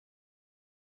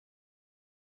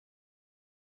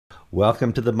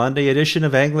Welcome to the Monday edition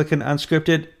of Anglican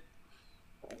Unscripted.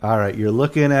 All right, you're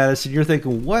looking at us and you're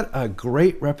thinking, what a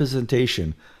great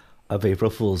representation of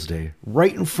April Fool's Day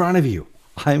right in front of you.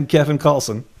 I'm Kevin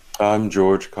Carlson. I'm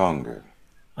George Conger.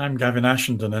 I'm Gavin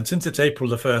Ashenden, and since it's April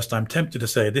the 1st, I'm tempted to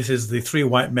say this is the three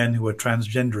white men who are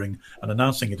transgendering and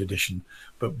announcing it edition,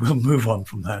 but we'll move on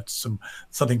from that to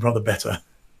something rather better.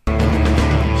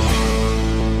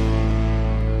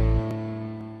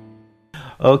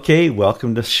 Okay,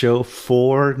 welcome to show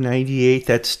 498.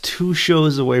 That's 2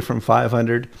 shows away from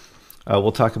 500.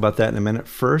 We'll talk about that in a minute.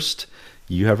 First,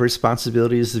 you have a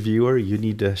responsibility as the viewer. You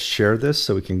need to share this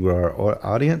so we can grow our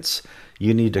audience.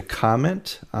 You need to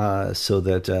comment so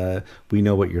that we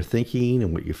know what you're thinking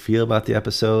and what you feel about the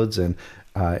episodes, and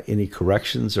any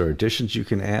corrections or additions you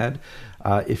can add.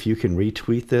 If you can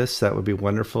retweet this, that would be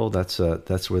wonderful. That's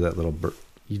where that little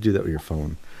you do that with your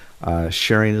phone.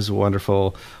 Sharing is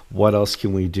wonderful. What else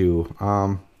can we do?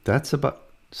 That's about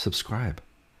subscribe.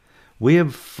 We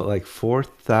have like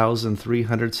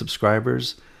 4,300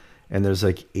 subscribers, and there's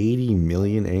like 80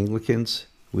 million Anglicans.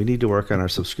 We need to work on our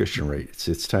subscription rate.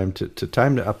 It's time to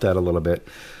up that a little bit.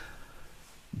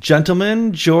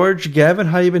 Gentlemen, George, Gavin,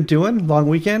 how you been doing? Long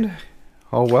weekend?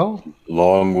 All well?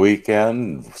 Long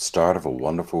weekend, start of a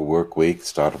wonderful work week,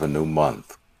 start of a new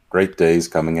month. Great days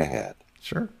coming ahead.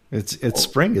 Sure. It's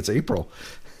spring. It's April.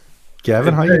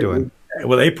 Gavin, how you doing?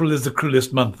 Well, April is the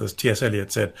cruelest month, as T.S.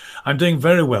 Eliot said. I'm doing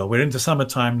very well. We're into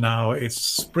summertime now.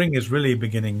 Spring is really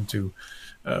beginning to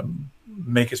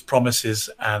make its promises,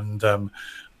 and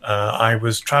I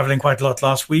was traveling quite a lot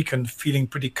last week and feeling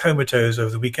pretty comatose over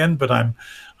the weekend, but I'm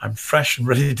fresh and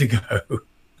ready to go.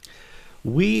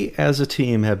 We as a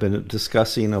team have been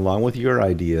discussing, along with your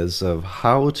ideas, of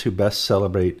how to best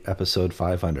celebrate episode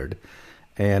 500.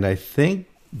 And I think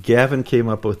Gavin came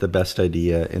up with the best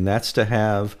idea, and that's to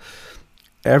have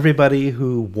everybody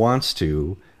who wants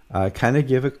to kind of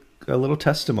give a little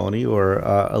testimony or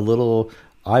a little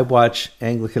I watch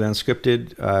Anglican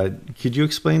Unscripted. Could you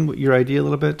explain your idea a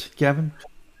little bit, Gavin?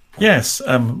 Yes.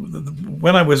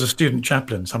 When I was a student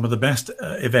chaplain, some of the best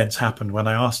events happened when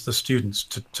I asked the students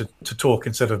to talk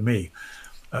instead of me,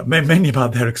 mainly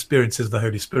about their experiences of the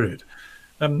Holy Spirit.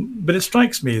 But it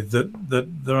strikes me that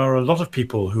there are a lot of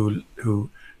people who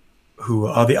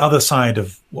are the other side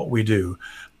of what we do.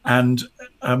 And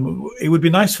it would be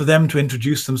nice for them to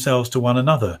introduce themselves to one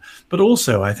another, but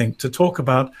also, I think, to talk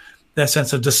about their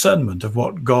sense of discernment of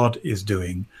what God is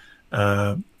doing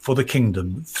for the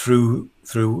kingdom through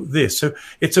this. So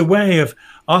it's a way of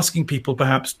asking people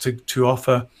perhaps to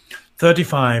offer 30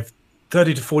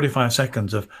 to 45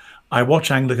 seconds of, I watch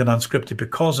Anglican Unscripted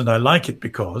because, and I like it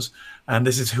because, and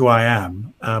this is who I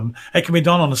am. It can be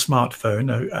done on a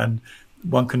smartphone, and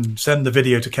one can send the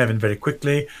video to Kevin very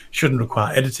quickly, shouldn't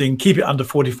require editing, keep it under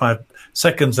 45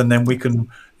 seconds, and then we can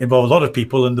involve a lot of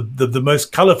people, and the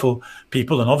most colorful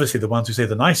people, and obviously the ones who say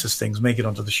the nicest things, make it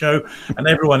onto the show, and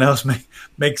everyone else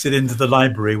makes it into the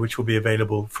library, which will be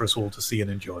available for us all to see and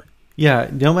enjoy. Yeah,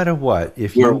 no matter what.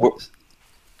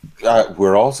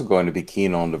 We're also going to be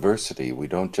keen on diversity. We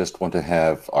don't just want to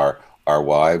have our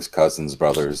wives, cousins,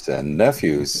 brothers, and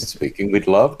nephews speaking. We'd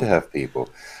love to have people.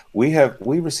 We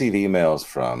receive emails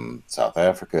from South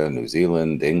Africa, New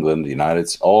Zealand, England,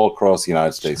 all across the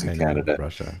United States China, and Canada,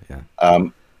 Russia. Yeah.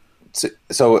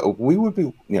 So we would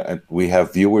be. We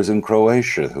have viewers in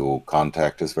Croatia who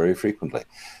contact us very frequently.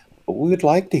 We would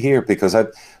like to hear, because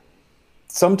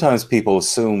sometimes people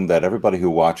assume that everybody who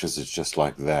watches is just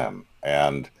like them,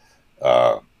 and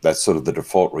that's sort of the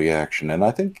default reaction. And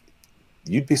I think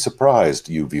you'd be surprised,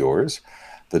 you viewers,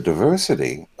 the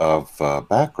diversity of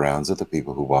backgrounds of the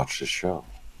people who watch the show.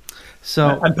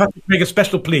 So, and Patrick, make a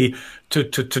special plea to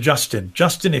Justin.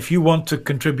 Justin, if you want to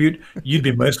contribute, you'd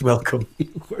be most welcome.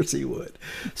 Of course he would.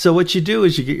 So what you do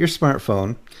is you get your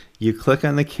smartphone, you click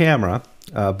on the camera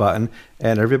button,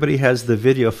 and everybody has the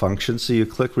video function. So you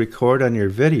click record on your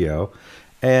video,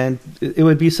 and it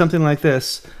would be something like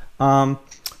this. I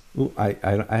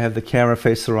have the camera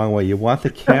faced the wrong way. You want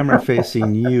the camera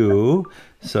facing you.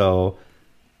 So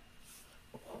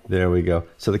there we go.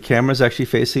 So the camera's actually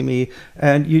facing me,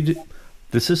 and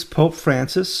this is Pope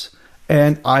Francis,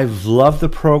 and I've loved the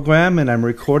program, and I'm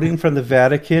recording from the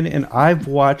Vatican, and I've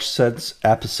watched since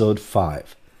episode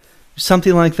 5.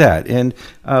 Something like that. And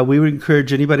we would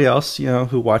encourage anybody else,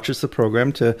 who watches the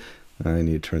program to, I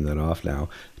need to turn that off now,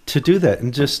 to do that.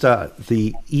 And just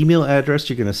the email address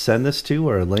you're going to send this to,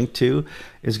 or a link to,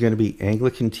 is going to be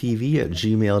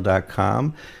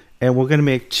anglicantv@gmail.com. And we're going to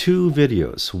make 2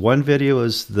 videos. One video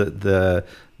is the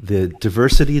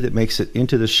diversity that makes it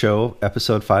into the show,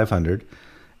 episode 500.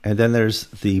 And then there's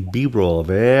the B-roll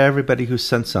of everybody who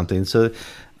sent something. So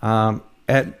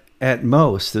At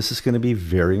most, this is going to be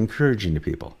very encouraging to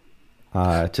people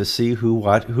to see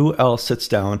who else sits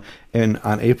down and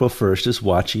on April 1st is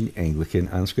watching Anglican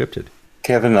Unscripted.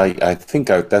 Kevin, I think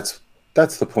that's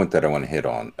the point that I want to hit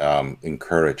on.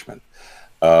 Encouragement.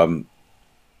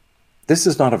 This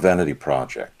is not a vanity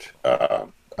project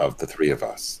of the three of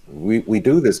us. We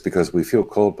do this because we feel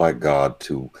called by God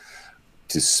to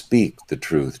speak the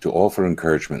truth, to offer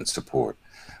encouragement and support.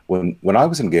 When I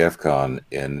was in GAFCON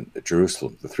in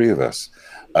Jerusalem, the three of us,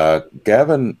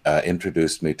 Gavin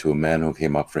introduced me to a man who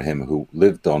came up for him who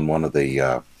lived on one of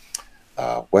the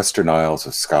Western Isles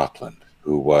of Scotland,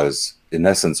 who was, in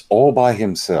essence, all by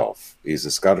himself. He's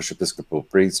a Scottish Episcopal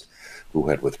priest who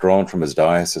had withdrawn from his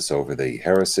diocese over the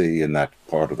heresy in that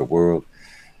part of the world.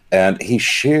 And he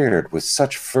shared with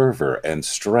such fervor and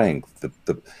strength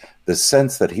the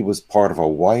sense that he was part of a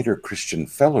wider Christian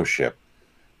fellowship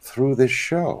through this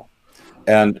show.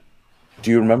 And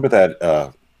do you remember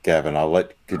that, Gavin?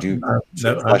 Could you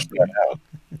flesh that out?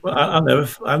 Well,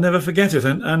 I'll never forget it.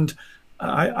 And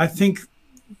I think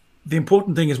the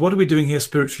important thing is, what are we doing here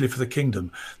spiritually for the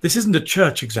kingdom? This isn't a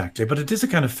church exactly, but it is a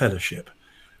kind of fellowship.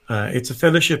 It's a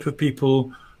fellowship of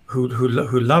people who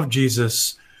love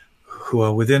Jesus, who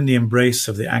are within the embrace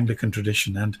of the Anglican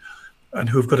tradition, and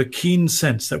who've got a keen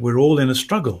sense that we're all in a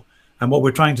struggle. And what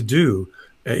we're trying to do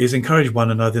is encourage one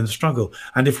another in the struggle.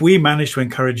 And if we manage to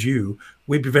encourage you,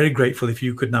 we'd be very grateful if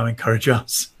you could now encourage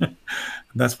us. And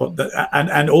that's what,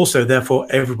 and also therefore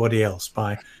everybody else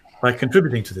by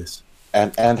contributing to this.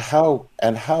 And how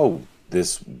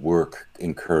this work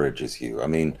encourages you. I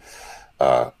mean,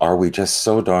 are we just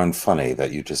so darn funny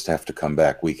that you just have to come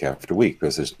back week after week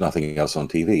because there's nothing else on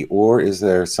TV? Or is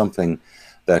there something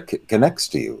that connects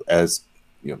to you? As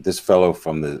you know, this fellow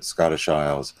from the Scottish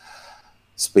Isles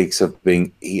speaks of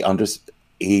being, he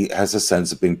has a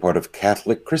sense of being part of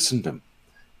Catholic Christendom.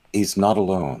 He's not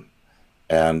alone.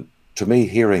 And to me,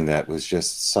 hearing that was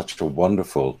just such a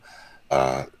wonderful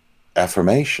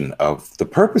affirmation of the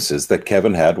purposes that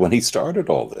Kevin had when he started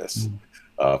all this.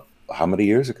 How many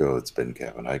years ago it's been,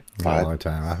 Kevin? A long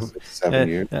time. 7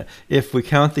 years. If we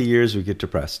count the years, we get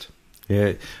depressed.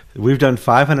 Yeah, we've done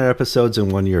 500 episodes in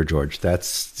 1 year, George.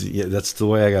 That's the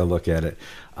way I got to look at it.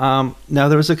 Now,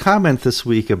 there was a comment this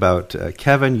week about,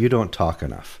 Kevin, you don't talk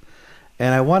enough.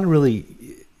 And I want to really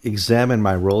examine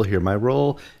my role here. My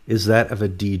role is that of a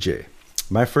DJ.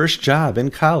 My first job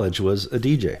in college was a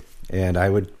DJ. And I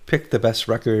would pick the best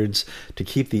records to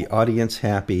keep the audience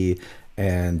happy.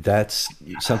 And that's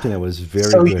something that was very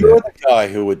good. So you're the guy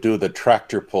who would do the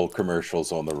tractor pull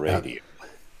commercials on the radio.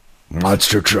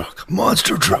 Monster truck.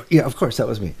 Yeah, of course, that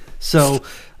was me. So,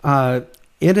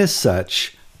 in as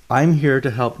such, I'm here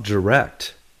to help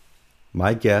direct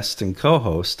my guest and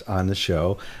co-host on the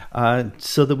show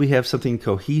so that we have something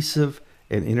cohesive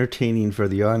and entertaining for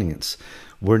the audience.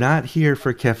 We're not here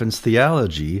for Kevin's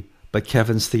theology, but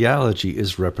Kevin's theology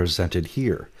is represented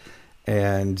here.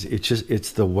 And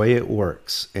it's the way it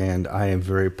works. And I am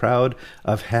very proud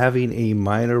of having a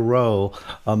minor role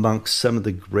amongst some of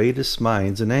the greatest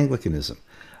minds in Anglicanism.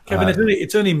 Kevin,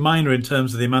 it's only minor in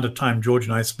terms of the amount of time George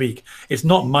and I speak. It's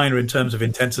not minor in terms of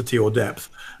intensity or depth.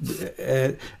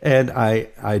 And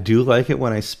I do like it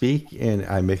when I speak and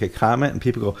I make a comment and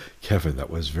people go, Kevin, that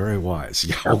was very wise.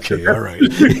 Yeah, okay, all right.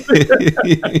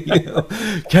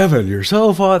 Kevin, you're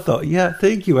so thoughtful. Yeah,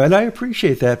 thank you. And I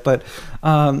appreciate that. But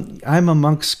I'm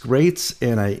amongst greats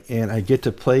and I get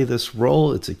to play this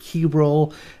role. It's a key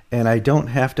role. And I don't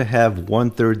have to have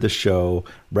 1/3 the show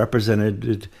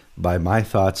represented by my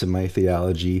thoughts and my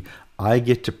theology. I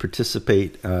get to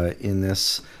participate in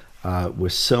this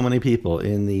with so many people.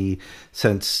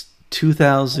 Since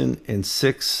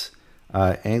 2006,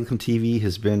 Anglican TV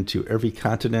has been to every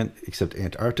continent except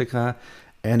Antarctica,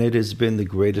 and it has been the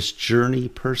greatest journey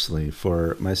personally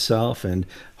for myself and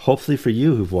hopefully for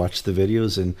you who've watched the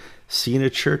videos and seen a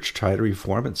church try to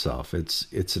reform itself.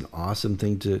 It's an awesome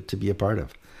thing to be a part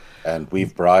of. And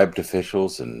we've bribed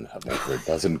officials in over a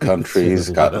dozen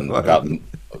countries, gotten boarded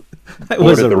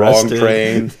the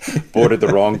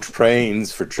wrong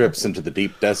trains for trips into the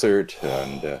deep desert.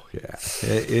 And yeah,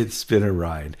 it's been a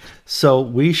ride. So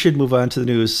we should move on to the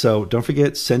news. So don't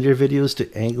forget, send your videos to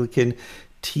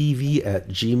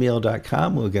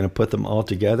anglicantv@gmail.com. We're going to put them all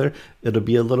together. It'll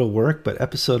be a little work, but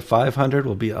episode 500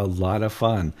 will be a lot of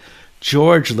fun.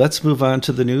 George, let's move on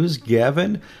to the news.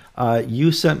 Gavin,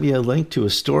 you sent me a link to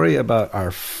a story about our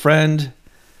friend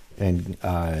and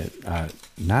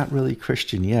not really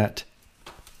Christian yet,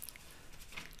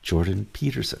 Jordan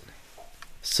Peterson.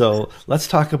 So let's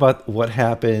talk about what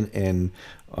happened and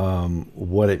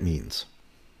what it means.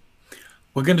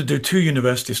 We're going to do two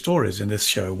university stories in this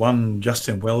show, one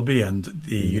Justin Welby and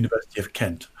the University of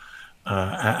Kent,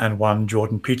 and one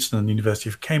Jordan Peterson and the University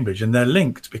of Cambridge. And they're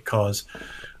linked because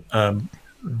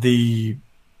the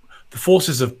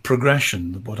forces of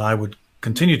progression, what I would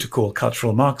continue to call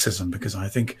cultural Marxism, because I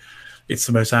think it's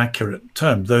the most accurate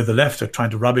term, though the left are trying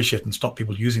to rubbish it and stop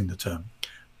people using the term,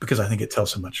 because I think it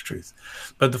tells so much truth.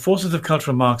 But the forces of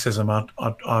cultural Marxism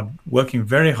are working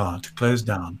very hard to close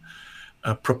down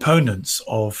proponents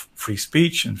of free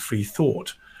speech and free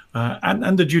thought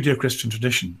and the Judeo-Christian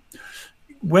tradition.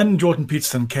 When Jordan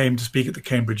Peterson came to speak at the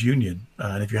Cambridge Union,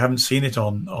 and if you haven't seen it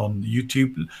on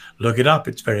YouTube, look it up.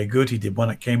 It's very good. He did one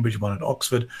at Cambridge, one at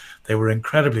Oxford. They were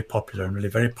incredibly popular and really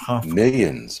very powerful.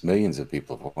 Millions of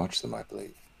people have watched them, I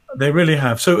believe. They really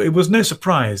have. So it was no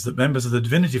surprise that members of the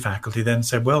divinity faculty then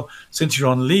said, well, since you're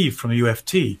on leave from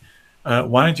UFT,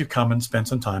 why don't you come and spend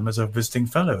some time as a visiting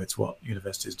fellow? It's what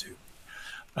universities do.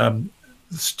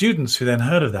 The students who then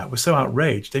heard of that were so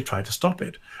outraged, they tried to stop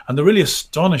it. And the really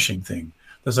astonishing thing,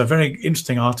 there's a very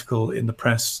interesting article in the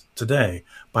press today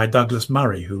by Douglas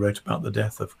Murray, who wrote about the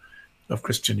death of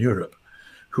Christian Europe,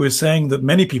 who is saying that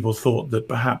many people thought that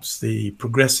perhaps the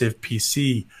progressive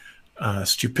PC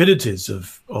stupidities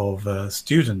of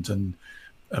student and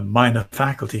minor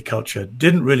faculty culture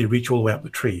didn't really reach all the way up the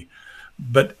tree.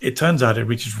 But it turns out it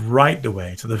reaches right the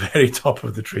way to the very top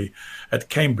of the tree at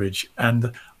Cambridge.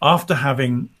 And after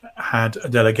having had a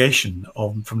delegation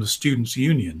from the Students'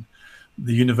 Union,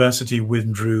 the university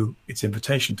withdrew its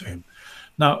invitation to him.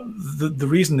 Now, the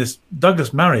reason this,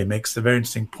 Douglas Murray makes the very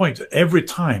interesting point. Every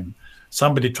time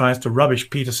somebody tries to rubbish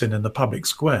Peterson in the public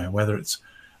square, whether it's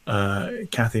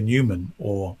Cathy Newman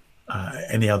or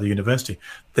any other university,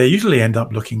 they usually end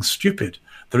up looking stupid.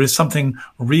 There is something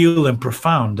real and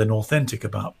profound and authentic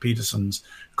about Peterson's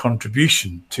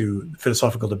contribution to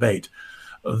philosophical debate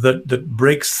that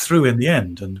breaks through in the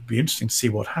end, and it'd be interesting to see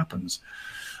what happens.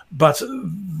 But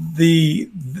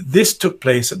this took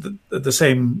place at the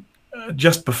same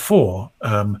just before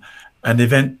an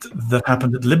event that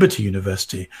happened at Liberty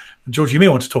University. George, you may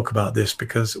want to talk about this,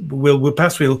 because we'll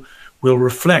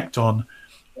reflect on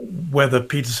whether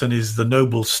Peterson is the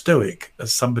noble Stoic,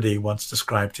 as somebody once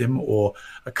described him, or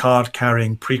a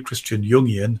card-carrying pre-Christian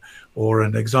Jungian, or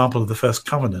an example of the First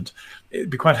Covenant. It'd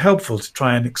be quite helpful to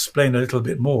try and explain a little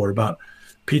bit more about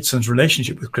Peterson's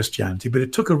relationship with Christianity. But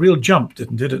it took a real jump,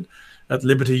 didn't it, at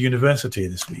Liberty University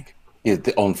this week? Yeah,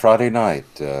 on Friday night,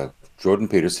 Jordan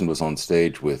Peterson was on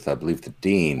stage with, I believe, the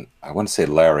dean. I want to say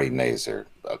Larry Nazer.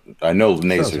 I know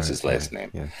Nazer's his last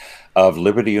name. Yeah. Of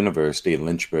Liberty University in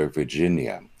Lynchburg,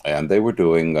 Virginia. And they were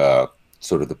doing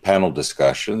sort of the panel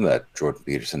discussion that Jordan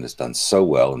Peterson has done so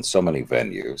well in so many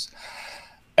venues,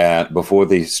 and before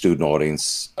the student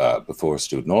audience,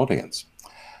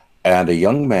 And a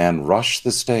young man rushed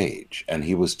the stage, and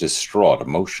he was distraught,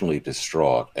 emotionally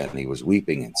distraught, and he was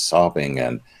weeping and sobbing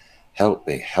and help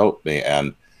me.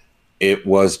 And it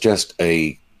was just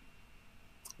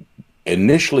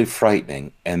initially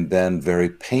frightening and then very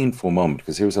painful moment,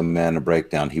 because here was a man in a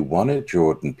breakdown. He wanted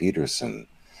Jordan Peterson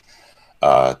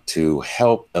to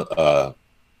help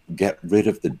get rid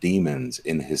of the demons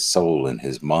in his soul, in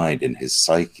his mind, in his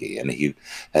psyche. And he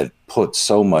had put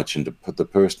so much into the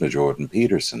person of Jordan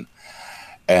Peterson.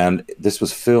 And this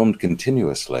was filmed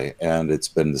continuously, and it's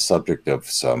been the subject of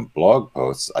some blog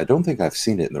posts. I don't think I've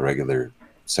seen it in the regular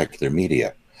secular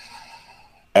media.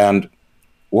 And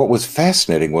what was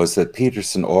fascinating was that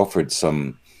Peterson offered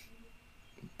some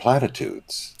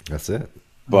platitudes. That's it.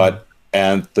 But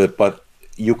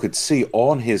you could see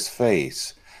on his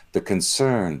face the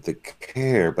concern, the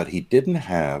care, but he didn't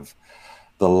have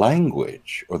the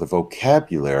language or the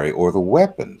vocabulary or the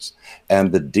weapons.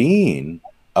 And the dean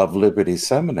of Liberty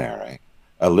Seminary,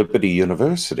 Liberty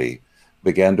University,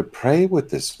 began to pray with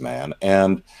this man.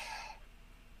 And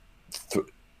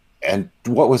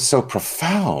what was so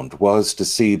profound was to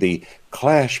see the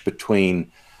clash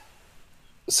between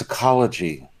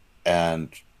psychology and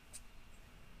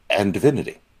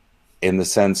divinity, in the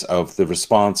sense of the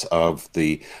response of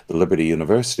the Liberty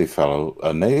University fellow,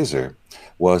 Nazer,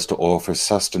 was to offer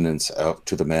sustenance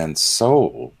to the man's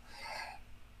soul.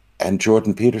 And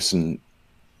Jordan Peterson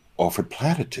offered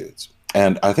platitudes.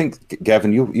 And I think,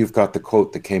 Gavin, you've got the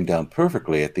quote that came down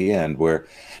perfectly at the end, where,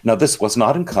 now this was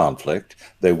not in conflict.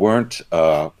 They weren't,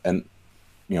 and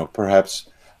perhaps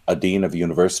a dean of a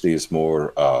university is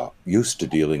more used to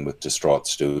dealing with distraught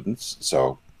students.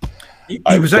 So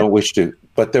I don't wish to,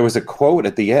 but there was a quote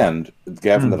at the end,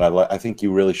 Gavin, that I think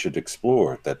you really should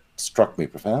explore, that struck me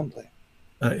profoundly.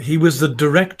 He was the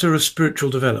director of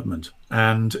spiritual development,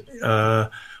 and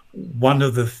one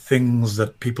of the things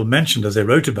that people mentioned as they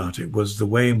wrote about it was the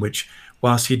way in which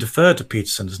whilst he deferred to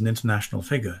Peterson as an international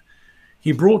figure,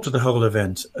 he brought to the whole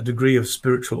event a degree of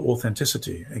spiritual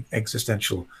authenticity,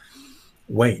 existential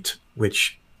weight,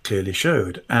 which clearly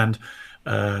showed. And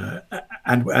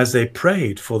as they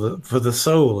prayed for the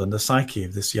soul and the psyche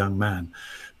of this young man,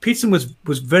 Peterson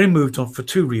was very moved on for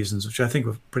two reasons, which I think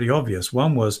were pretty obvious.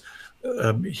 One was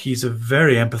he's a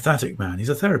very empathetic man. He's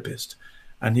a therapist.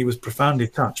 And he was profoundly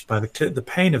touched by the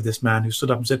pain of this man who stood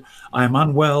up and said, I'm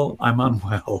unwell, I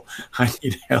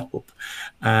need help.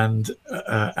 And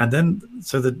then,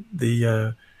 so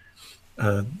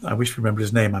I wish to remember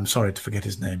his name. I'm sorry to forget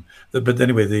his name. But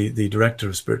anyway, the director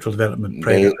of spiritual development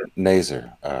prayed.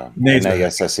 Nasser,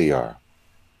 Nasser.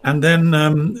 And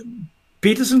then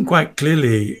Peterson quite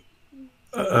clearly,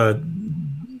 there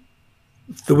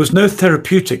was no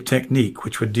therapeutic technique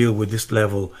which would deal with this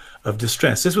level of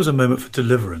distress. This was a moment for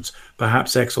deliverance,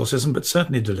 perhaps exorcism, but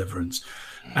certainly deliverance.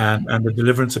 And the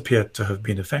deliverance appeared to have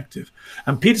been effective.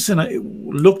 And Peterson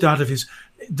looked out of his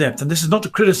depth, and this is not to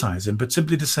criticize him, but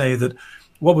simply to say that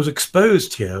what was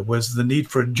exposed here was the need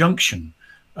for a junction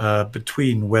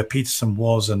between where Peterson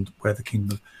was and where the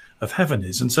kingdom of heaven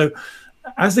is. And so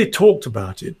as they talked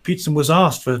about it, Peterson was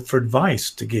asked for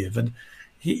advice to give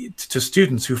to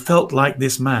students who felt like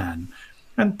this man.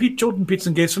 And Jordan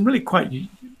Peterson gave some really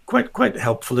quite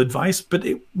helpful advice, but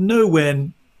it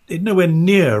nowhere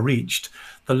near reached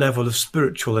the level of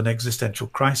spiritual and existential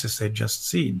crisis they'd just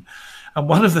seen. And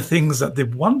one of the things that the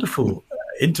wonderful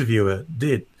interviewer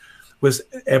did was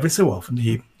every so often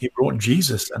he brought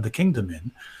Jesus and the kingdom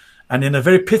in. And in a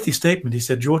very pithy statement, he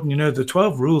said, Jordan, the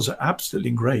 12 rules are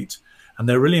absolutely great and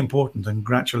they're really important, and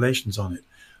congratulations on it.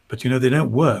 But, they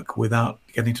don't work without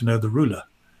getting to know the ruler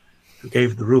who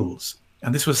gave the rules.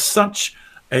 And this was such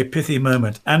a pithy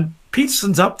moment. And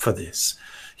Peterson's up for this.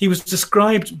 He was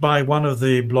described by one of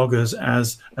the bloggers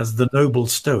as the noble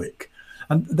Stoic.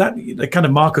 And that a kind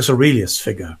of Marcus Aurelius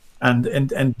figure. And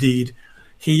indeed,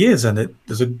 he is. And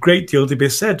there's a great deal to be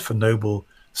said for noble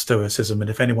Stoicism. And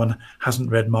if anyone hasn't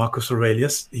read Marcus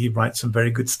Aurelius, he writes some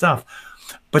very good stuff.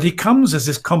 But he comes as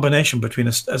this combination between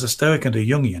as a Stoic and a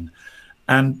Jungian.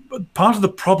 And part of the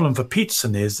problem for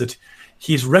Peterson is that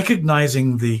he's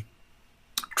recognizing the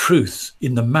truth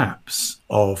in the maps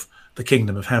of the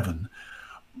kingdom of heaven,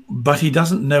 but he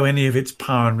doesn't know any of its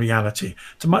power and reality.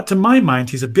 To my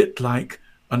mind, he's a bit like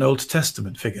an Old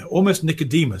Testament figure, almost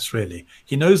Nicodemus, really.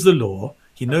 He knows the law,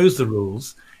 he knows the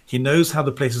rules, he knows how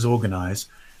the place is organized,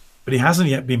 but he hasn't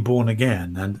yet been born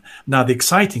again. And now the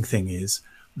exciting thing is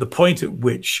the point at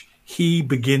which he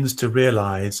begins to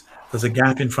realize there's a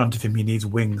gap in front of him he needs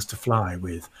wings to fly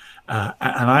with. And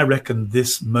I reckon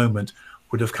this moment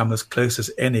would have come as close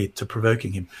as any to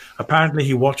provoking him. Apparently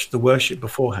he watched the worship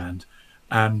beforehand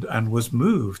and was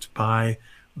moved by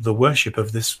the worship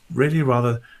of this really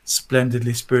rather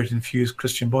splendidly spirit-infused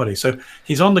Christian body. So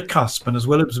he's on the cusp, and as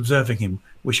well as observing him,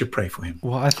 we should pray for him.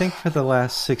 Well, I think for the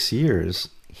last 6 years,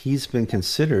 he's been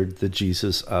considered the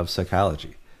Jesus of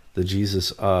psychology, the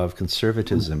Jesus of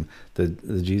conservatism, the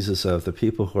Jesus of the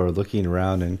people who are looking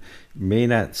around and may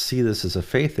not see this as a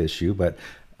faith issue, but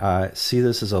see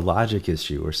this as a logic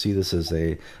issue, or see this as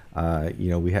a,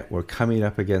 we're coming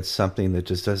up against something that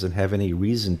just doesn't have any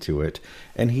reason to it.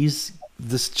 And he's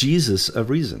this Jesus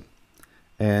of reason.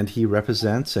 And he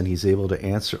represents, and he's able to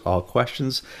answer all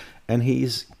questions. And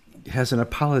has an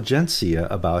apologencia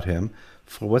about him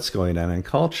for what's going on in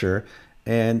culture.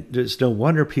 And there's no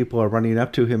wonder people are running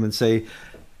up to him and say,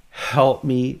 help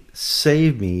me,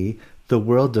 save me. The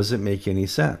world doesn't make any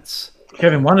sense.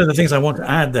 Kevin, one of the things I want to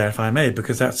add there, if I may,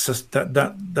 because that's just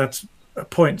that's a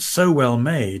point so well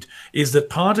made, is that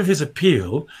part of his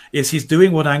appeal is he's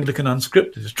doing what Anglican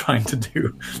Unscripted is trying to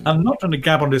do. I'm not trying to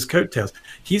gab on his coattails.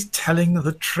 He's telling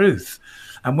the truth.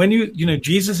 And when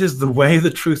Jesus is the way, the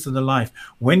truth, and the life.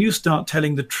 When you start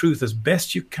telling the truth as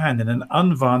best you can in an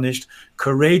unvarnished,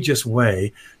 courageous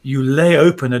way, you lay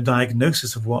open a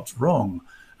diagnosis of what's wrong.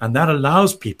 And that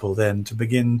allows people then to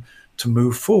begin to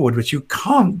move forward, which you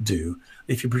can't do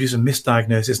if you produce a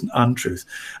misdiagnosis and untruth.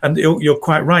 And you're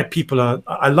quite right.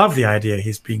 I love the idea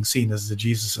he's being seen as the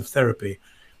Jesus of therapy.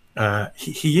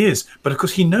 He is, but of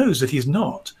course he knows that he's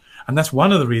not. And that's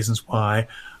one of the reasons why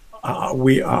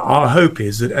our hope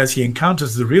is that as he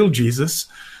encounters the real Jesus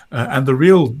and the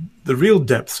real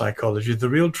depth psychology, the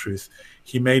real truth,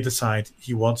 he may decide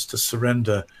he wants to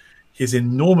surrender his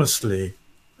enormously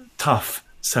tough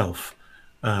self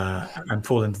and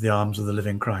fall into the arms of the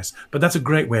living Christ. But that's a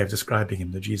great way of describing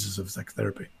him, the Jesus of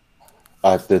psychotherapy.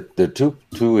 There are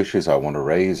two issues I want to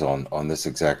raise on this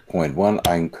exact point. One,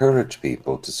 I encourage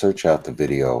people to search out the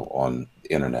video on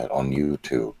the internet, on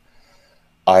YouTube.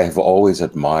 I've always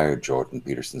admired Jordan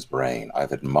Peterson's brain.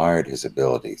 I've admired his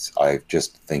abilities. I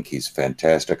just think he's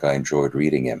fantastic. I enjoyed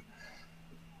reading him.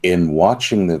 In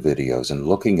watching the videos and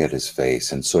looking at his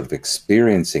face and sort of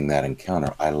experiencing that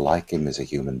encounter, I like him as a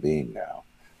human being now.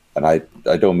 And I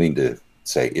don't mean to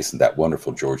say, isn't that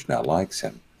wonderful, George now likes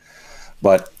him.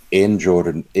 But in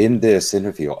this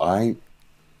interview,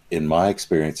 in my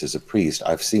experience as a priest,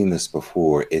 I've seen this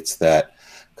before. It's that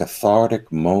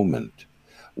cathartic moment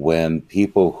when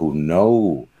people who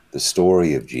know the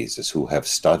story of Jesus, who have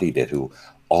studied it, who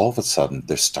all of a sudden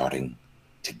they're starting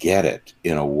to get it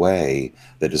in a way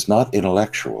that is not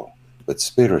intellectual, but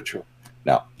spiritual.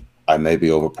 Now, I may be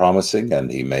overpromising, and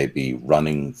he may be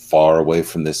running far away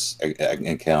from this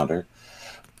encounter,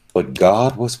 but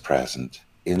God was present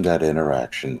in that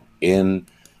interaction, in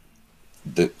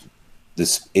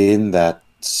that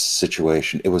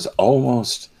situation. It was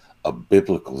almost a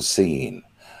biblical scene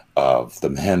of the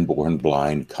man born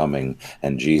blind coming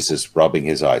and Jesus rubbing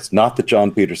his eyes. Not that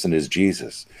John Peterson is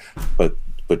Jesus, but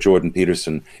Jordan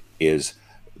Peterson is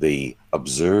the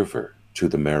observer to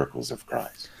the miracles of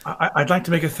Christ. I'd like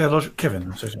to make a theological...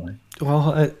 Kevin, certainly.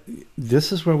 Well,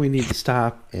 this is where we need to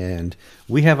stop, and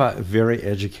we have a very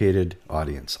educated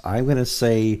audience. I'm going to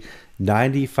say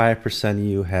 95% of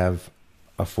you have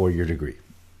a 4-year degree,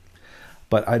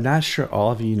 but I'm not sure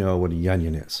all of you know what a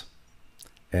Jungian is.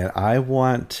 And I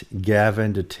want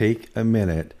Gavin to take a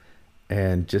minute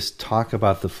and just talk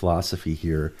about the philosophy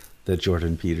here that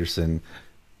Jordan Peterson,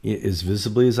 as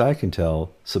visibly as I can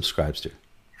tell, subscribes to.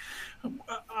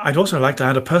 I'd also like to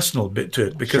add a personal bit to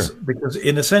it, because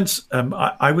in a sense,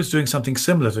 I was doing something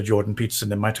similar to Jordan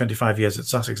Peterson in my 25 years at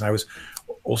Sussex. I was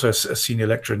also a senior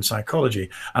lecturer in psychology,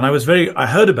 and I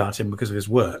heard about him because of his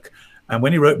work. And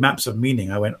when he wrote Maps of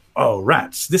Meaning, I went, oh,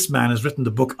 rats, this man has written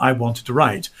the book I wanted to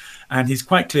write. And he's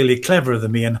quite clearly cleverer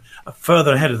than me and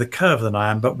further ahead of the curve than I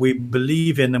am, but we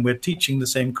believe in and we're teaching the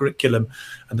same curriculum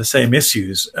and the same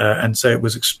issues. And so it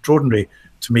was extraordinary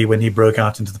to me when he broke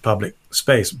out into the public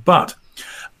space. But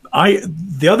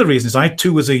the other reason is I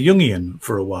too was a Jungian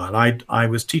for a while. I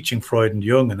was teaching Freud and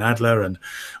Jung and Adler and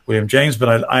William James,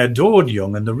 but I adored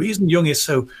Jung. And the reason Jung is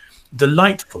so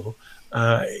delightful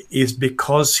is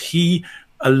because he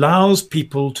allows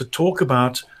people to talk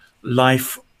about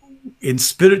life in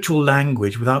spiritual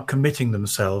language without committing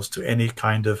themselves to any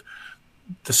kind of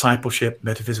discipleship,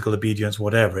 metaphysical obedience,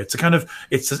 whatever. It's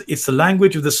it's the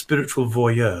language of the spiritual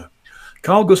voyeur.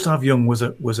 Carl Gustav Jung was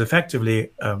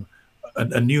effectively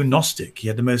a new Gnostic. He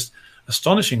had the most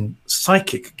astonishing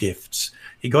psychic gifts.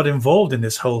 He got involved in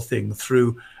this whole thing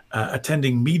through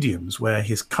attending mediums where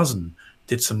his cousin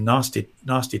did some nasty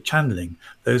channeling.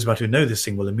 Those of us who know this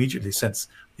thing will immediately sense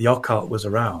the occult was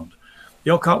around.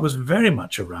 The occult was very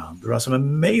much around. There are some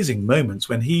amazing moments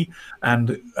when he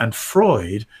and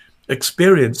Freud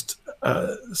experienced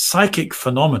psychic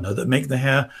phenomena that make the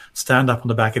hair stand up on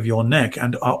the back of your neck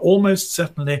and are almost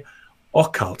certainly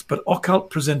occult, but occult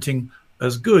presenting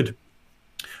as good.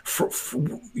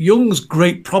 Jung's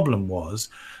great problem was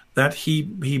that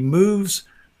he moves...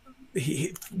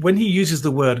 when he uses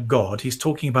the word God, he's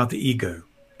talking about the ego,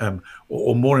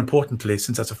 or more importantly,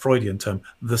 since that's a Freudian term,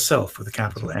 the self with a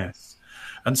capital S.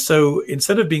 And so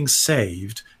instead of being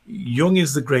saved, Jung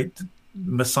is the great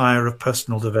messiah of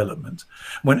personal development.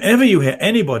 Whenever you hear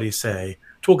anybody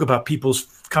talk about people's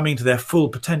coming to their full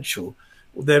potential,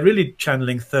 they're really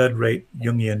channeling third-rate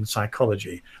Jungian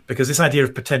psychology, because this idea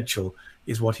of potential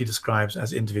is what he describes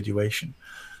as individuation.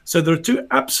 So there are two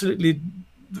absolutely...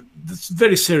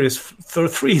 very serious. There are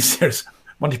three serious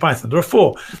Monty Python. There are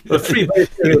four. There are three very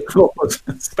serious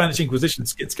Spanish Inquisition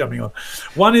skits coming on.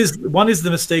 One is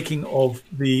the mistaking of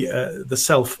the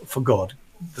self for God.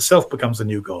 The self becomes the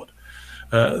new God.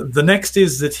 The next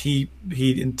is that he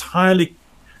entirely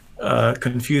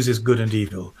confuses good and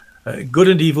evil. Good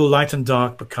and evil, light and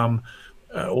dark, become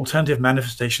alternative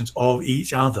manifestations of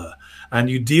each other, and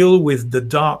you deal with the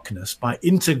darkness by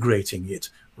integrating it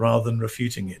rather than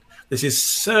refuting it. This is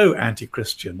so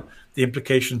anti-Christian. The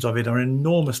implications of it are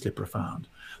enormously profound.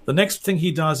 The next thing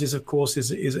he does is, of course,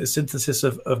 is a synthesis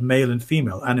of male and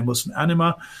female, animus and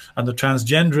anima, and the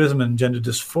transgenderism and gender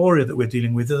dysphoria that we're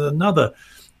dealing with is another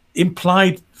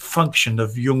implied function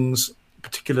of Jung's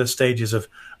particular stages of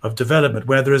development,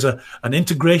 where there is an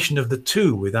integration of the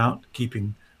two without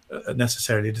keeping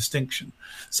necessarily a distinction.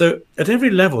 So at every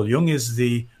level, Jung is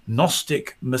the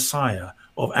Gnostic messiah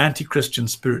of anti-Christian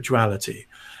spirituality.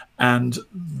 And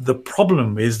the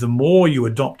problem is, the more you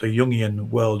adopt a Jungian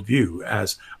worldview,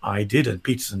 as I did and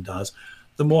Peterson does,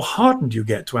 the more hardened you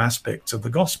get to aspects of the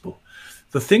gospel.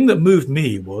 The thing that moved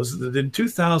me was that in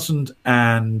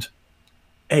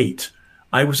 2008,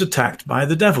 I was attacked by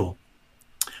the devil.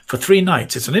 for 3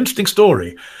 nights. It's an interesting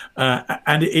story,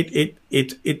 and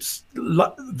it's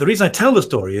the reason I tell the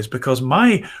story is because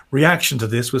my reaction to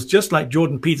this was just like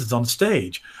Jordan Peters on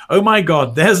stage. Oh my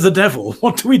God, there's the devil.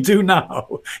 What do we do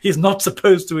now? He's not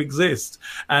supposed to exist,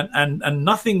 and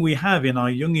nothing we have in our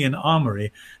Jungian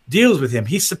armory deals with him.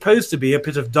 He's supposed to be a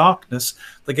bit of darkness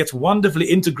that gets wonderfully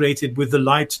integrated with the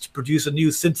light to produce a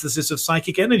new synthesis of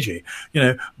psychic energy.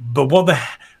 But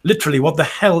literally, what the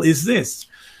hell is this?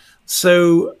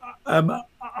 So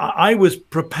I was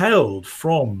propelled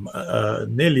from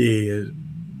nearly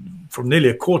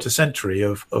a quarter century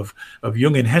of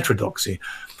Jungian heterodoxy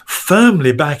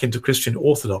firmly back into Christian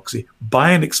orthodoxy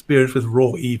by an experience with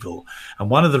raw evil. And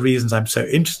one of the reasons I'm so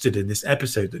interested in this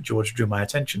episode that George drew my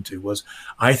attention to was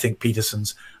I think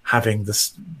Peterson's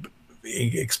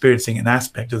experiencing an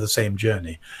aspect of the same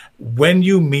journey. When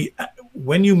you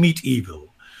meet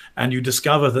evil and you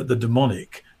discover that the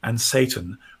demonic and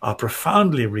Satan are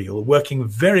profoundly real, working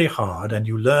very hard, and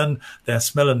you learn their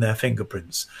smell and their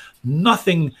fingerprints,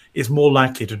 nothing is more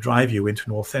likely to drive you into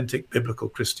an authentic biblical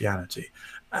Christianity.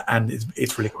 And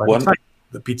it's really quite exciting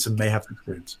that Peterson may have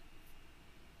experience.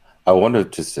 I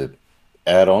wanted just to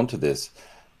add on to this.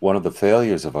 One of the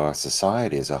failures of our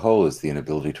society as a whole is the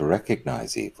inability to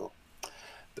recognize evil.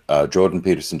 Jordan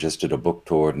Peterson just did a book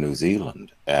tour in New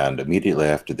Zealand, and immediately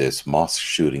after this mosque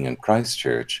shooting in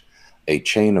Christchurch, a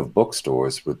chain of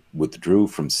bookstores withdrew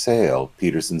from sale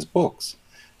Peterson's books,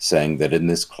 saying that in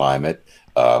this climate,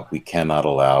 we cannot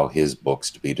allow his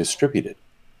books to be distributed.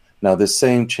 Now, this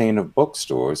same chain of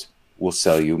bookstores will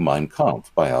sell you Mein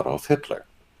Kampf by Adolf Hitler.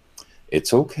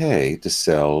 It's okay to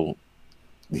sell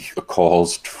the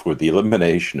calls for the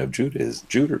elimination of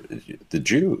the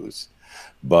Jews,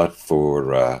 but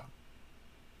for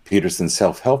Peterson's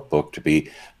self-help book to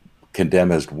be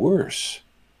condemned as worse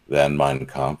than Mein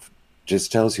Kampf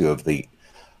just tells you of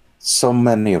so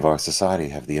many of our society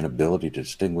have the inability to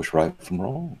distinguish right from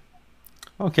wrong.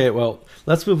 Okay, well,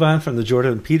 let's move on from the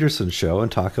Jordan Peterson show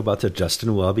and talk about the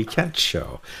Justin Welby Kent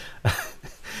show.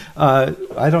 I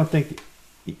don't think,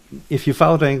 if you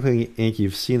followed Angling Inc.,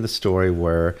 you've seen the story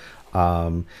where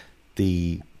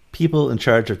the people in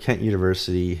charge of Kent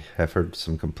University have heard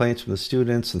some complaints from the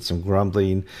students and some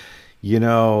grumbling.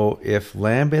 If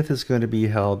Lambeth is going to be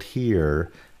held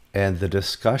here, and the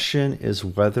discussion is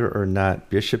whether or not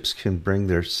bishops can bring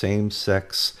their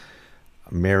same-sex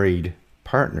married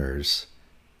partners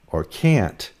or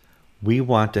can't, we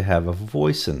want to have a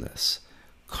voice in this.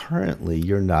 Currently,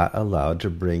 you're not allowed to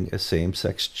bring a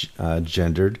same-sex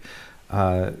gendered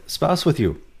spouse with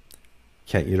you.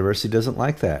 Kent University doesn't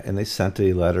like that, and they sent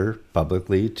a letter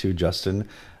publicly to Justin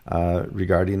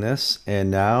regarding this, and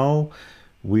now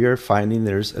we are finding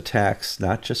there's attacks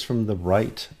not just from the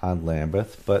right on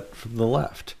Lambeth, but from the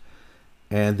left.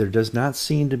 And there does not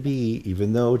seem to be,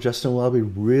 even though Justin Welby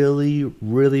really,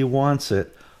 really wants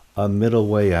it, a middle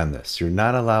way on this. You're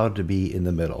not allowed to be in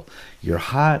the middle. You're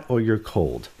hot or you're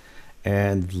cold.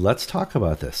 And let's talk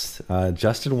about this.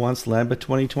 Justin wants Lambeth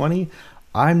 2020.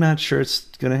 I'm not sure it's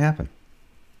going to happen.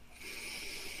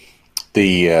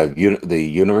 The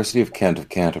University of Kent of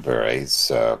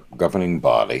Canterbury's governing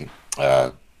body,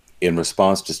 in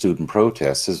response to student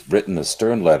protests, has written a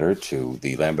stern letter to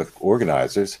the Lambeth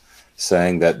organizers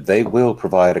saying that they will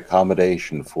provide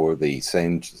accommodation for the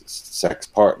same-sex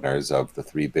partners of the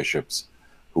 3 bishops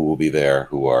who will be there,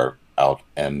 who are out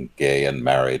and gay and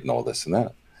married and all this and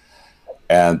that.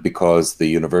 And because the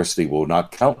university will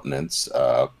not countenance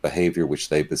behavior which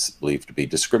they believe to be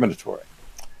discriminatory.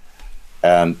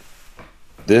 And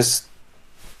this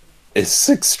is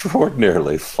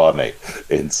extraordinarily funny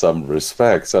in some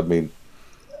respects. I mean,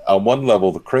 on one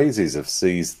level, the crazies have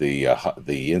seized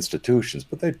the institutions,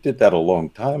 but they did that a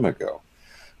long time ago.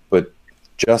 But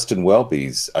Justin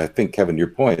Welby's, I think, Kevin, your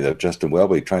point of Justin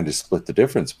Welby trying to split the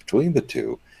difference between the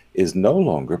two is no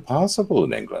longer possible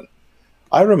in England.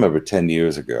 I remember 10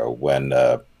 years ago when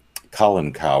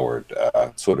Colin Coward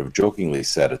sort of jokingly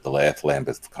said at the last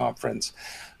Lambeth conference,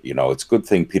 it's a good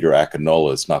thing Peter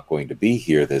Akinola is not going to be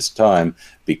here this time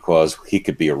because he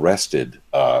could be arrested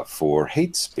for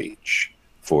hate speech,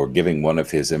 for giving one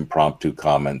of his impromptu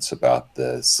comments about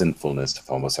the sinfulness of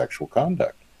homosexual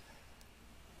conduct.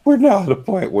 We're now at a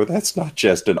point where that's not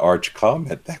just an arch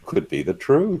comment; that could be the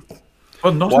truth.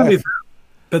 Well, not only that,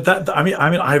 but that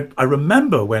I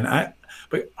remember when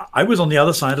I was on the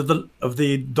other side of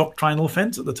the doctrinal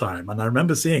fence at the time, and I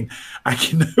remember seeing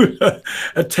Akinola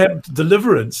attempt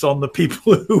deliverance on the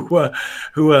people who were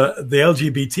the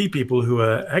LGBT people who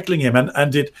were heckling him,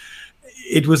 and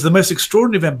it was the most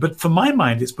extraordinary event. But for my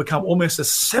mind, it's become almost a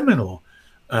seminal,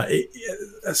 a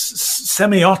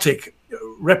semiotic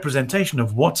representation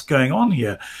of what's going on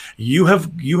here. You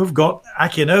have got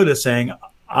Akinola saying,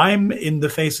 I'm in the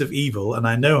face of evil and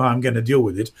I know how I'm going to deal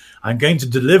with it. I'm going to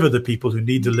deliver the people who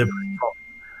need delivering from.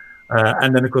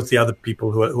 And then, of course, the other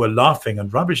people who are laughing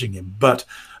and rubbishing him. But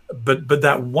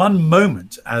that one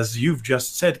moment, as you've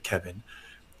just said, Kevin,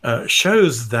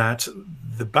 shows that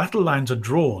the battle lines are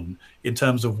drawn in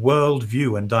terms of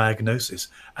worldview and diagnosis,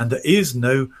 and there is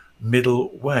no middle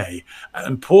way.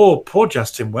 And poor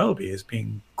Justin Welby is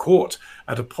being caught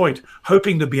at a point,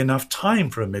 hoping to be enough time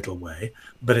for a middle way,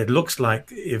 but it looks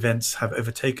like events have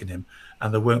overtaken him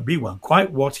and there won't be one.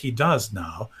 Quite what he does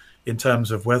now in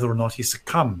terms of whether or not he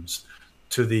succumbs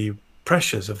to the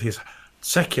pressures of his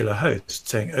secular host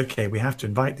saying, okay, we have to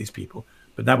invite these people,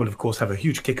 but that will of course have a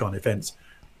huge kick-on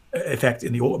effect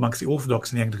amongst the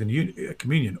Orthodox and the Anglican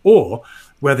Communion, or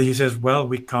whether he says, well,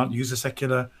 we can't use a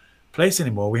secular place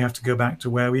anymore, we have to go back to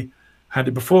where we had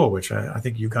it before, which I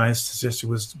think you guys suggested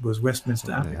was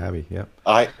Westminster Abbey. Yep.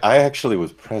 I actually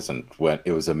was present when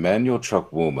it was Emmanuel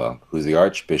Chukwuma, who's the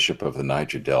Archbishop of the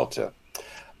Niger Delta,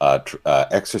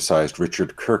 exorcised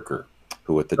Richard Kirker,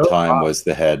 who at the time was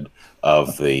the head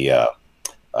of the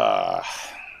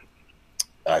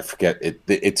I forget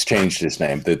it's changed its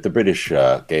name, the British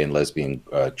Gay and Lesbian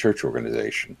Church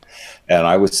Organization. And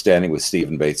I was standing with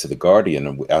Stephen Bates of The Guardian,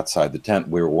 and outside the tent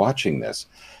we were watching this,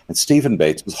 and Stephen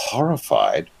Bates was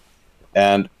horrified,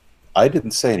 and I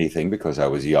didn't say anything because I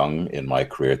was young in my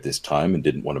career at this time and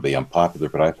didn't want to be unpopular,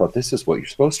 but I thought, this is what you're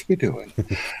supposed to be doing.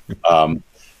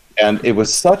 And it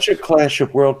was such a clash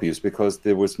of worldviews because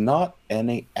there was not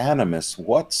any animus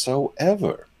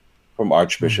whatsoever from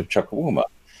Archbishop Chukwuma.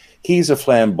 He's a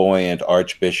flamboyant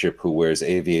archbishop who wears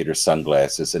aviator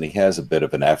sunglasses, and he has a bit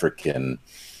of an African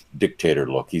dictator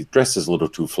look. He dresses a little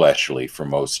too flashily for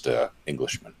most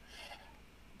Englishmen.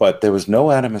 But there was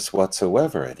no animus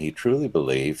whatsoever, and he truly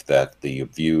believed that the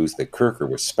views that Kirker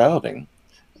was spouting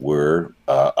were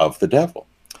of the devil.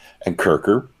 And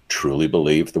Kirker truly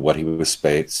believed that what he was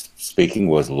speaking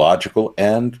was logical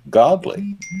and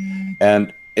godly.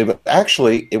 And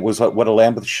it was what a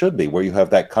Lambeth should be, where you have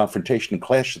that confrontation and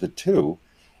clash of the two,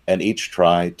 and each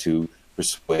try to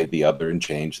persuade the other and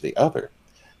change the other.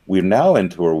 We're now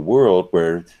into a world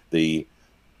where the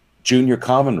junior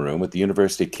common room at the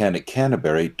University of Kent at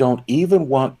Canterbury don't even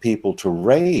want people to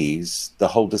raise the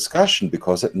whole discussion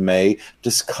because it may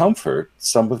discomfort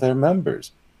some of their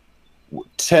members.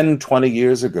 10, 20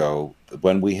 years ago,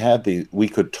 when we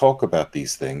could talk about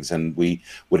these things and we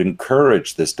would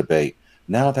encourage this debate.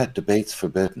 Now that debate's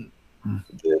forbidden.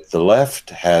 The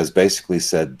left has basically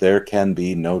said there can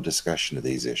be no discussion of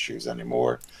these issues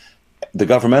anymore. The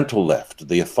governmental left,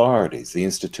 the authorities, the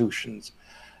institutions.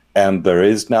 And there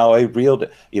is now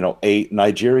a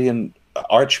Nigerian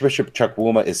Archbishop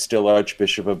Chukwuma is still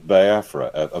Archbishop of Biafra,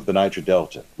 of the Niger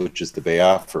Delta, which is the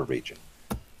Biafra region.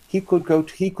 He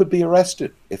could be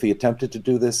arrested if he attempted to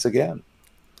do this again.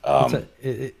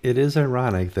 It is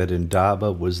ironic that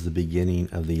Indaba was the beginning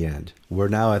of the end. We're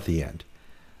now at the end.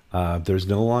 There's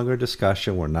no longer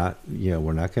discussion. We're not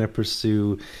going to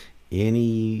pursue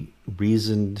any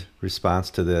reasoned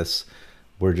response to this.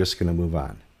 We're just going to move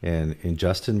on. And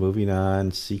Justin moving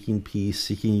on, seeking peace,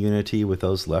 seeking unity with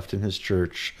those left in his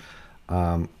church.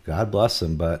 God bless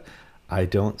him, but I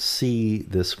don't see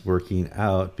this working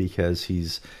out because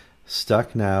he's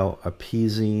stuck now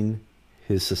appeasing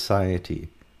his society.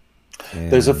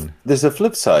 And there's a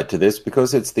flip side to this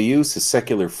because it's the use of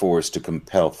secular force to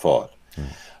compel thought.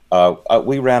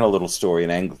 We ran a little story in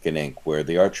Anglican Ink where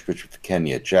the Archbishop of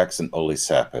Kenya, Jackson Ole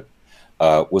Sapit,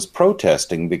 was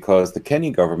protesting because the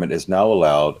Kenyan government has now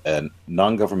allowed a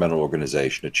non-governmental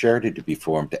organization, a charity, to be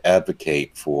formed to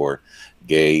advocate for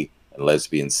gay and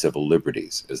lesbian civil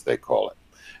liberties, as they call it.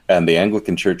 And the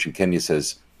Anglican Church in Kenya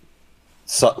says,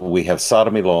 we have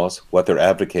sodomy laws. What they're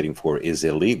advocating for is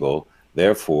illegal.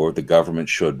 Therefore, the government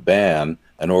should ban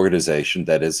an organization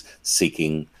that is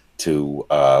seeking to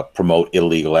promote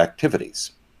illegal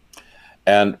activities.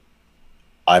 And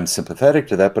I'm sympathetic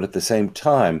to that, but at the same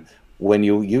time, when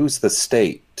you use the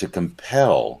state to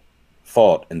compel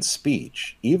thought and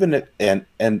speech, and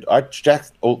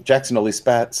Jackson Ole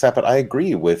Sapit, I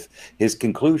agree with his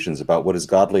conclusions about what is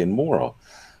godly and moral,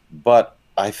 but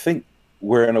I think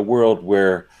we're in a world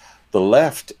where the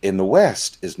left in the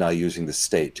West is now using the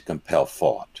state to compel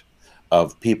thought,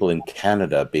 of people in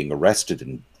Canada being arrested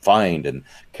and fined, and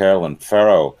Carolyn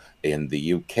Farrow in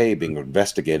the UK being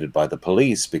investigated by the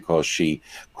police because she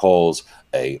calls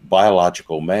a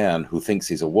biological man who thinks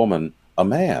he's a woman a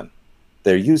man.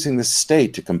 They're using the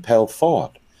state to compel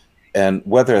thought. And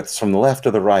whether it's from the left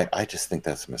or the right, I just think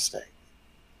that's a mistake.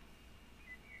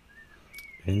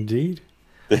 Indeed.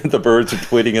 The birds are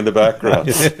tweeting in the background.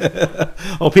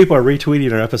 Oh, people are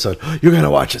retweeting our episode. You're going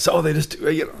to watch this. Oh, they just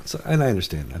do, so, and I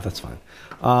understand that. That's fine.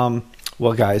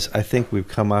 Well, guys, I think we've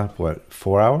come up,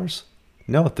 4 hours?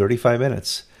 No, 35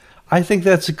 minutes. I think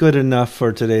that's good enough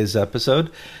for today's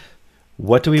episode.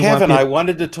 What do we want? Kevin, I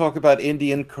wanted to talk about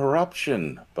Indian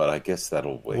corruption, but I guess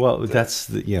that'll wait. Well, that's,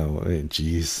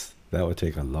 geez, that would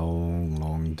take a long,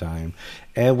 long time.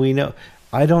 And we know,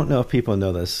 I don't know if people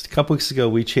know this. A couple weeks ago,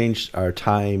 we changed our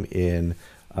time in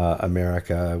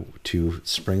America to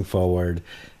spring forward,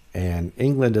 and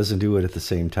England doesn't do it at the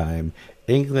same time.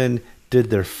 England did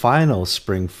their final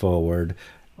spring forward,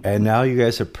 and now you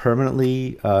guys have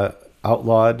permanently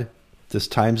outlawed this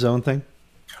time zone thing?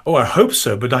 Oh, I hope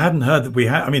so, but I haven't heard that we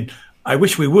have. I mean, I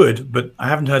wish we would, but I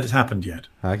haven't heard it's happened yet.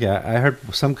 Okay, I heard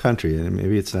some country, and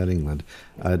maybe it's not England,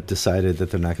 decided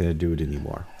that they're not going to do it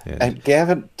anymore. And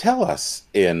Gavin, tell us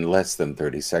in less than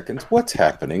 30 seconds what's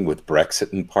happening with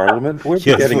Brexit in Parliament. We've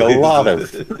been getting a lot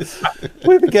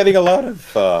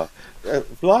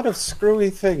of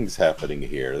screwy things happening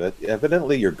here. That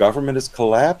evidently your government has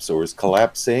collapsed or is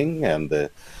collapsing, and the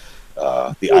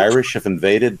Irish have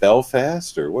invaded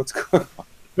Belfast, or what's going on?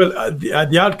 Well,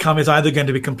 the outcome is either going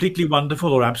to be completely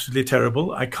wonderful or absolutely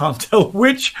terrible. I can't tell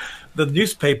which. The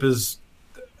newspapers,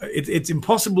 it's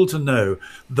impossible to know.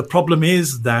 The problem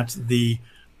is that the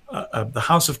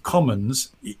House of Commons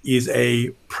is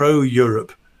a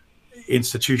pro-Europe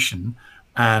institution,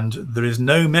 and there is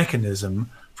no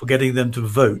mechanism for getting them to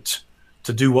vote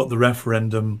to do what the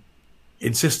referendum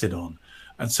insisted on.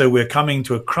 And so we're coming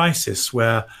to a crisis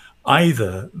where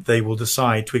either they will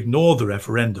decide to ignore the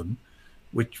referendum,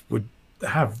 which would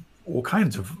have all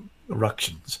kinds of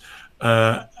ructions,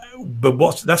 but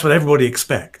that's what everybody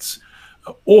expects,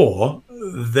 or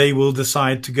they will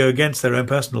decide to go against their own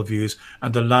personal views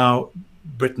and allow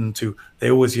Britain to, they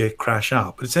always crash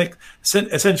out. But it's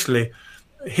essentially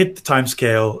hit the time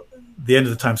scale, the end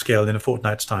of the time scale in a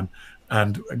fortnight's time,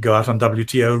 and go out on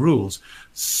WTO rules.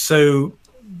 So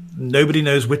nobody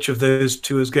knows which of those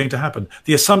two is going to happen.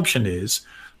 The assumption is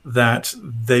that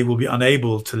they will be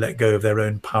unable to let go of their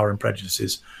own power and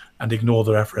prejudices and ignore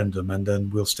the referendum, and then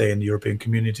we'll stay in the European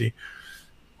community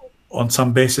on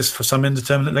some basis for some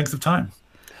indeterminate length of time.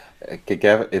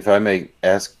 Gavin, if I may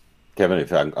ask, Kevin,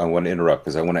 if I want to interrupt,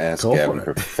 because I want to ask Gavin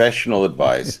professional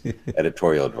advice,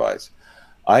 editorial advice.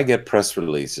 I get press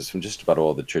releases from just about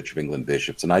all the Church of England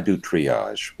bishops, and I do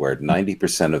triage, where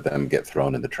 90% of them get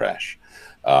thrown in the trash.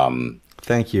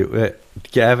 Thank you.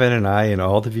 Gavin and I and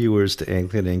all the viewers to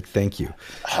Anglican Ink, thank you.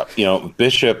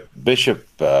 Bishop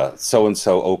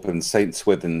so-and-so opened St.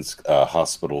 Swithin's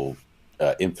Hospital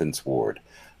Infants Ward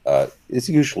is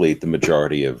usually the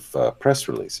majority of press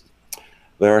releases.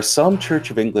 There are some Church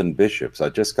of England bishops, I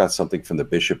just got something from the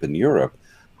bishop in Europe,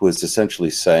 who is essentially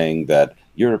saying that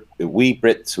we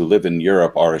Brits who live in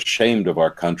Europe are ashamed of our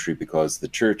country because the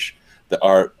church,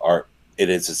 it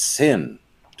is a sin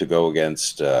to go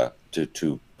against, to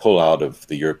pull out of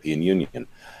the European Union.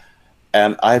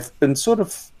 And I've been sort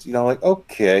of, like,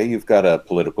 okay, you've got a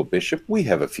political bishop. We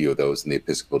have a few of those in the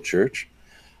Episcopal Church.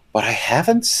 But I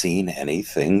haven't seen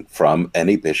anything from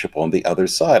any bishop on the other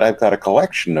side. I've got a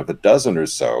collection of a dozen or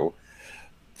so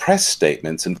press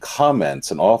statements and comments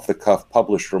and off-the-cuff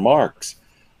published remarks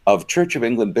of Church of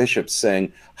England bishops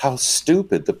saying how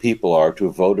stupid the people are to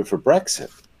have voted for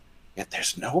Brexit. Yet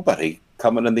there's nobody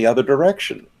coming in the other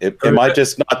direction. Am I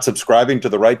just not subscribing to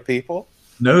the right people?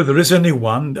 No, there is only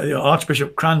one.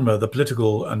 Archbishop Cranmer, the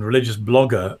political and religious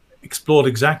blogger, explored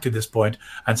exactly this point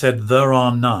and said there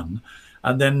are none.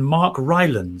 And then Mark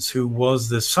Rylance, who was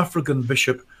the suffragan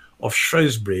bishop of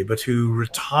Shrewsbury, but who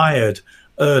retired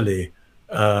early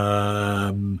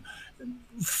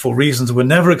for reasons that were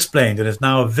never explained, and is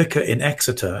now a vicar in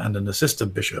Exeter and an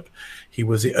assistant bishop. He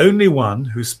was the only one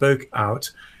who spoke out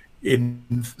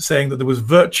in saying that there was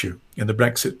virtue in the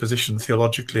Brexit position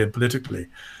theologically and politically.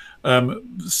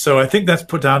 So I think that's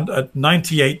put down at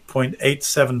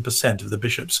 98.87% of the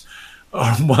bishops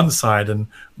are on one side, and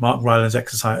Mark Rylance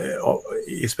is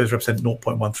supposed to represent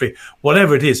 0.13.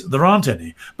 Whatever it is, there aren't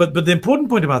any. But the important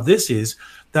point about this is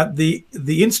that the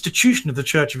institution of the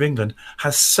Church of England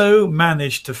has so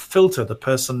managed to filter the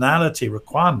personality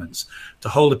requirements to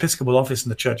hold episcopal office in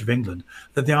the Church of England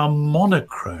that they are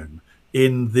monochrome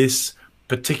in this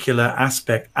particular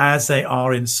aspect, as they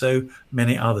are in so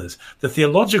many others. The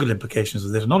theological implications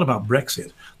of this are not about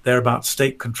Brexit; they're about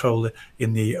state control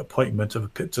in the appointment to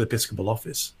the episcopal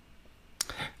office.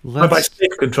 By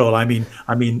state control, I mean,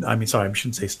 sorry, I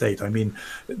shouldn't say state. I mean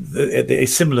a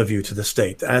similar view to the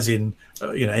state, as in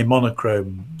a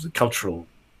monochrome cultural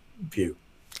view.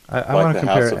 I like want to the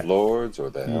compare House of Lords or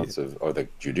the House of, or the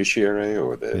Judiciary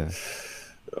or the. Yeah.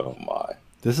 Oh my!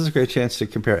 This is a great chance to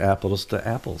compare apples to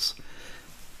apples.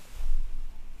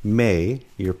 May,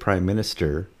 your prime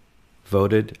minister,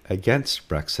 voted against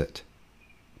Brexit.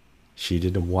 She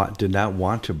did not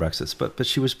want to Brexit, but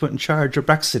she was put in charge of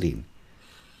Brexiting,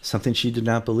 something she did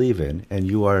not believe in, and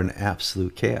you are in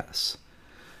absolute chaos.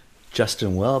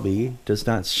 Justin Welby does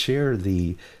not share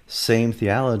the same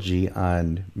theology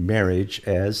on marriage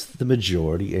as the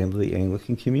majority in the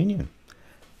Anglican Communion.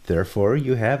 Therefore,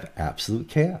 you have absolute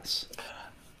chaos.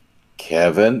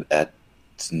 Kevin,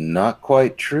 that's not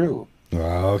quite true.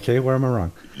 Okay, where am I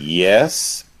wrong?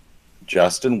 Yes,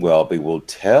 Justin Welby will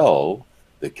tell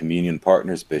the Communion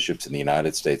Partners bishops in the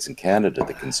United States and Canada,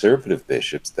 the conservative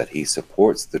bishops, that he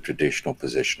supports the traditional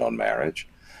position on marriage.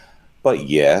 But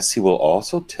yes, he will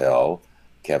also tell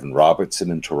Kevin Robertson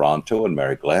in Toronto and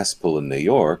Mary Glasspool in New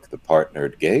York, the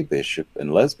partnered gay bishop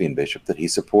and lesbian bishop, that he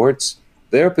supports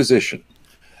their position.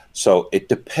 So it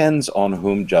depends on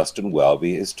whom Justin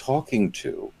Welby is talking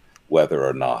to, whether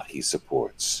or not he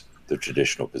supports the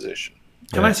traditional position.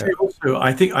 Can I say also,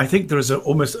 I think there is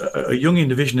almost a Jungian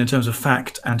division in terms of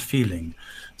fact and feeling.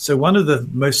 So one of the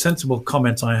most sensible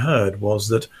comments I heard was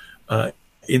that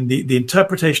in the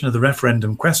interpretation of the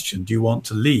referendum question, do you want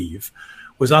to leave,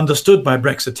 was understood by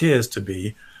Brexiteers to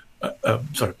be,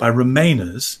 by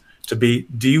Remainers to be,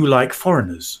 do you like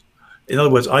foreigners? In other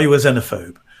words, are you a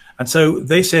xenophobe? And so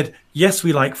they said, yes,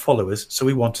 we like followers, so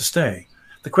we want to stay.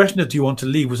 The question of do you want to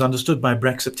leave was understood by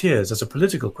Brexiteers as a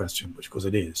political question, which of course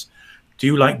it is. Do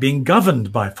you like being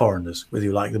governed by foreigners, whether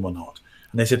you like them or not?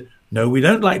 And they said, no, we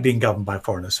don't like being governed by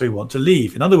foreigners, so we want to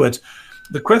leave. In other words,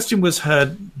 the question was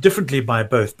heard differently by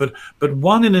both, but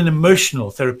one in an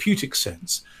emotional, therapeutic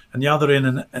sense, and the other in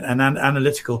an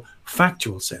analytical,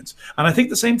 factual sense. And I think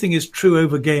the same thing is true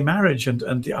over gay marriage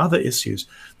and the other issues.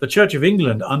 The Church of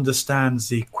England understands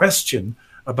the question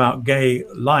about gay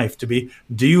life to be,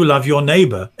 do you love your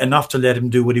neighbor enough to let him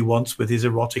do what he wants with his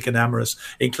erotic and amorous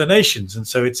inclinations? And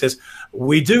so it says,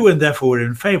 we do, and therefore we're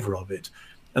in favor of it.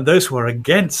 And those who are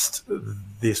against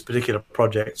this particular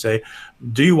project say,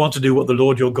 do you want to do what the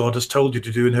Lord your God has told you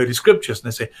to do in Holy Scriptures?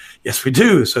 And they say, yes, we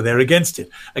do. So they're against it.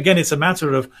 Again, it's a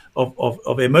matter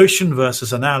of emotion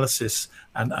versus analysis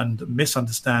and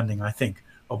misunderstanding, I think,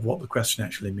 of what the question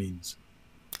actually means.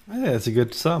 Yeah, that's a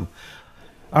good sum.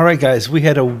 All right, guys, we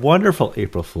had a wonderful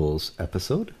April Fool's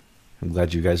episode. I'm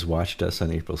glad you guys watched us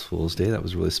on April Fool's Day. That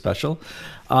was really special.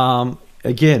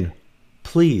 Again,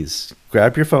 please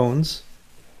grab your phones,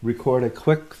 record a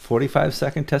quick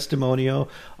 45-second testimonial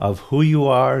of who you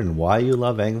are and why you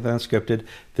love Anglican Unscripted.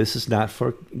 This is not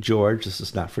for George. This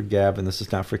is not for Gavin. This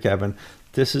is not for Kevin.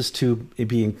 This is to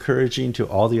be encouraging to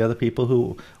all the other people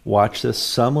who watch this.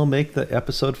 Some will make the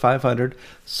episode 500.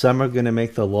 Some are going to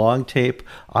make the long tape.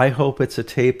 I hope it's a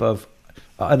tape of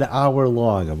an hour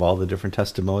long of all the different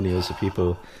testimonials of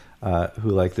people who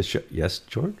like the show. Yes,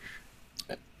 George?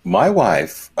 My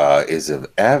wife is an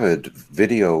avid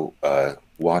video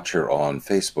watcher on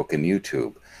Facebook and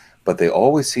YouTube, but they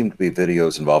always seem to be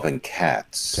videos involving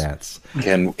cats. Cats.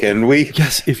 Can we?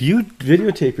 Yes, if you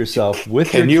videotape yourself with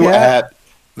Can your you cat, add?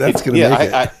 that's going to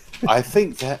make it. I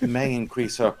think that may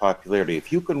increase our popularity.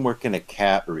 If you can work in a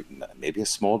cat or maybe a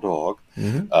small dog,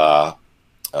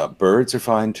 birds are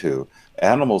fine too.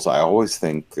 Animals, I always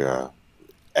think,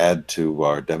 add to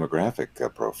our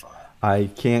demographic profile.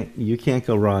 You can't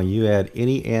go wrong. You add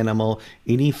any animal,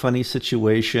 any funny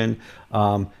situation.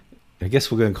 I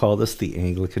guess we're going to call this the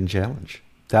Anglican Challenge.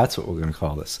 That's what we're going to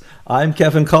call this. I'm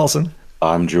Kevin Carlson.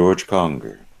 I'm George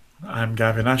Conger. I'm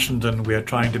Gavin Ashenden. We are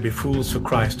trying to be fools for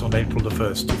Christ on April the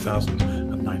 1st, 2000.